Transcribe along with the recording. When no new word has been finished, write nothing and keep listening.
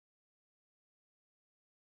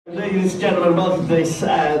Ladies and gentlemen, welcome to this,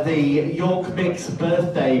 the YorkMix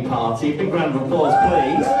birthday party. Big round of applause,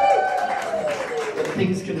 please.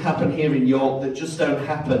 Things can happen here in York that just don't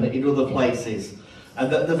happen in other places.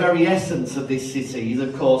 And that the very essence of this city is,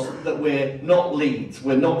 of course, that we're not Leeds,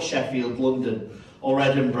 we're not Sheffield, London or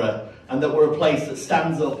Edinburgh, and that we're a place that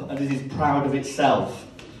stands up and is proud of itself.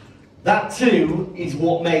 That too is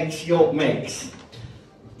what makes YorkMix.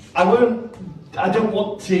 I don't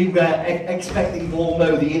want to expect that you all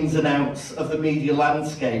know the ins and outs of the media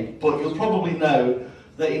landscape, but you'll probably know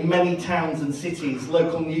that in many towns and cities,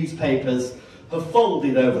 local newspapers have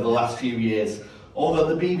folded over the last few years, or that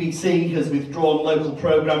the BBC has withdrawn local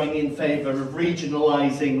programming in favour of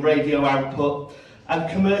regionalising radio output, and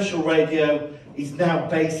commercial radio is now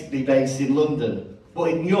basically based in London.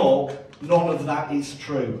 But in York, none of that is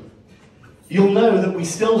true. You'll know that we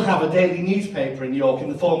still have a daily newspaper in York in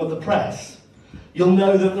the form of the Press. You'll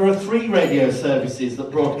know that there are 3 radio services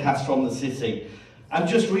that broadcast from the city. And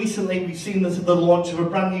just recently we've seen the launch of a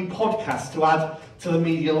brand new podcast to add to the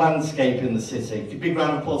media landscape in the city. A big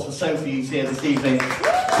round of applause for Sophie, who's here this evening,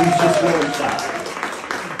 who's just launched that.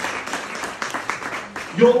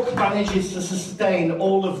 York manages to sustain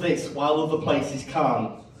all of this while other places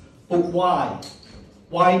can't. But why?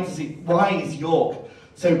 Why is York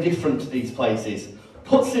so different to these places?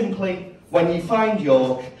 Put simply, when you find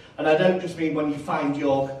York, and I don't just mean when you find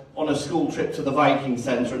York on a school trip to the Viking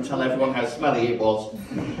Centre and tell everyone how smelly it was,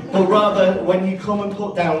 but rather when you come and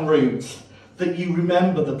put down roots, that you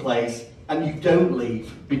remember the place and you don't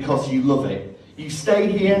leave because you love it. You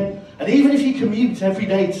stay here, and even if you commute every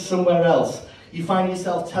day to somewhere else, you find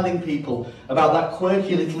yourself telling people about that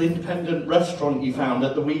quirky little independent restaurant you found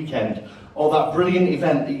at the weekend, or that brilliant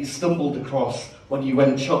event that you stumbled across when you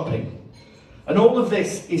went shopping. And all of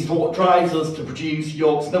this is what drives us to produce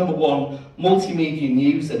York's #1 multimedia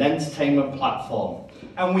news and entertainment platform.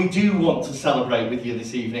 And we do want to celebrate with you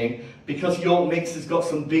this evening because YorkMix has got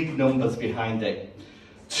some big numbers behind it.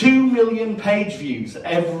 2 million page views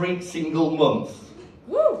every single month.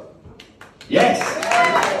 Woo! Yes!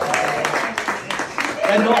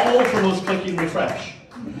 They're not all from us clicking refresh.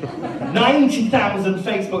 90,000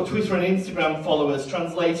 Facebook, Twitter and Instagram followers,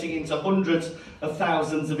 translating into hundreds of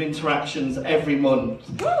thousands of interactions every month.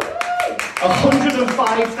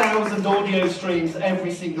 105,000 audio streams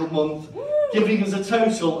every single month, giving us a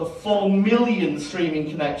total of 4 million streaming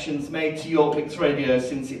connections made to YorkMix Radio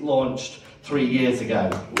since it launched 3 years ago.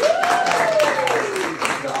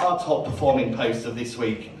 Our top performing post of this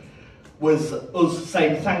week was us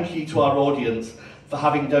saying thank you to our audience for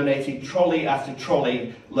having donated trolley after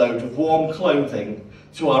trolley load of warm clothing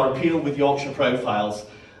to our Appeal with Yorkshire profiles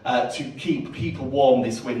to keep people warm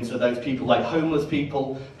this winter, those people like homeless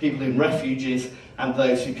people, people in refuges, and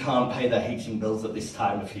those who can't pay their heating bills at this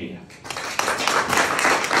time of year.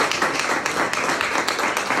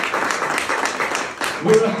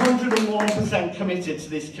 We're 101% committed to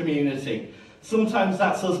this community. Sometimes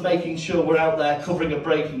that's us making sure we're out there covering a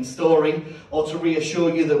breaking story, or to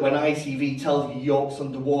reassure you that when ITV tells you York's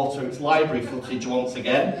underwater, it's library footage once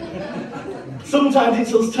again. Sometimes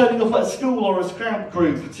it's us turning up at a school or a scrap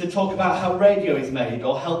group to talk about how radio is made,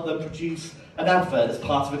 or help them produce an advert as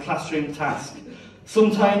part of a classroom task.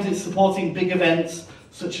 Sometimes it's supporting big events,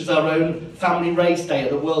 such as our own family race day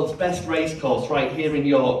at the world's best racecourse right here in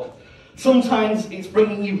York. Sometimes it's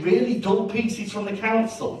bringing you really dull pieces from the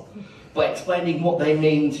council, by explaining what they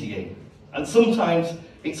mean to you. And sometimes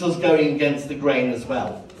it's us going against the grain as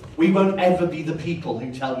well. We won't ever be the people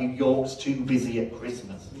who tell you York's too busy at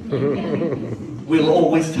Christmas. We'll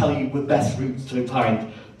always tell you the best routes to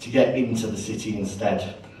find to get into the city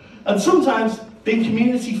instead. And sometimes being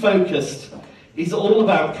community focused is all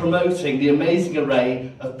about promoting the amazing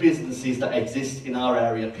array of businesses that exist in our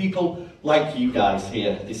area. People like you guys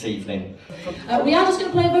here this evening. We are just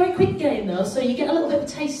going to play a very quick game though, so you get a little bit of a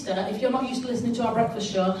taster, if you're not used to listening to our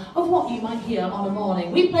breakfast show, of what you might hear on a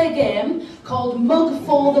morning. We play a game called Mug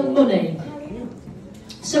for the Money.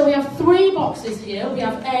 So we have 3 boxes here. We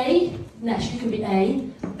have A, Nesh, you can be A,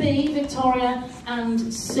 B, Victoria,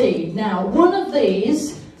 and C. Now, one of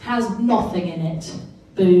these has nothing in it.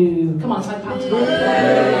 Boo. Come on, type out.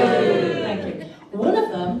 Thank you. One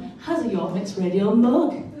of them has a YorkMix Radio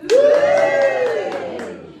mug.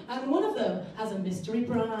 And one of them has a mystery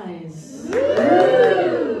prize.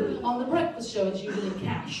 On the breakfast show, it's usually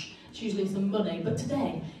cash. It's usually some money, but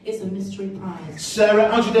today it's a mystery prize. Sarah,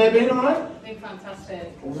 how's your day been, all right? Been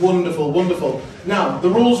fantastic. Wonderful, wonderful. Now, the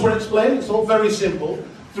rules were explained. It's all very simple.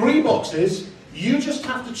 3 boxes. You just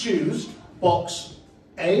have to choose box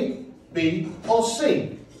A, B, or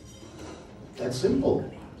C. That's simple.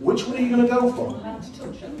 Which one are you going to go for? I have to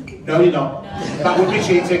touch them. No, you're not. No. That would be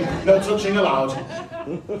cheating. No touching allowed.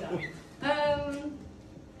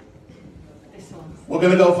 This one. We're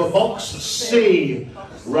going to go for box C.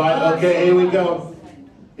 Right, okay, here we go.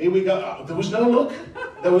 Here we go. There was no look.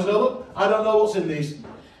 There was no look. I don't know what's in these.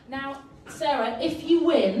 Now, Sarah, if you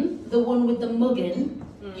win the one with the mug in,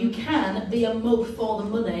 you can be a mug for the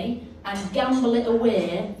money and gamble it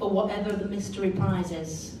away for whatever the mystery prize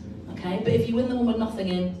is. Okay? But if you win the one with nothing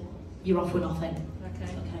in, you're off with nothing.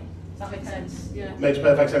 Okay. Okay. Does that make sense? Yeah. Makes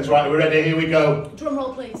perfect sense. Right, we're ready. Here we go. Drum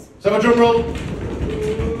roll, please. So a drum roll.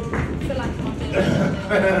 Feel like my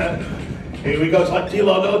favourite. Here we go. It's like deal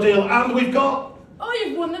or no deal. And we've got... Oh,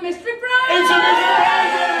 you've won the mystery prize! It's a mystery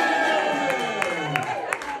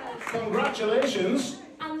prize! Congratulations.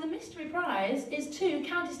 And the mystery prize is 2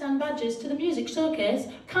 county stand badges to the music showcase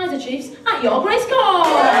Kaiser Chiefs at York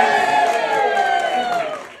Racecourse!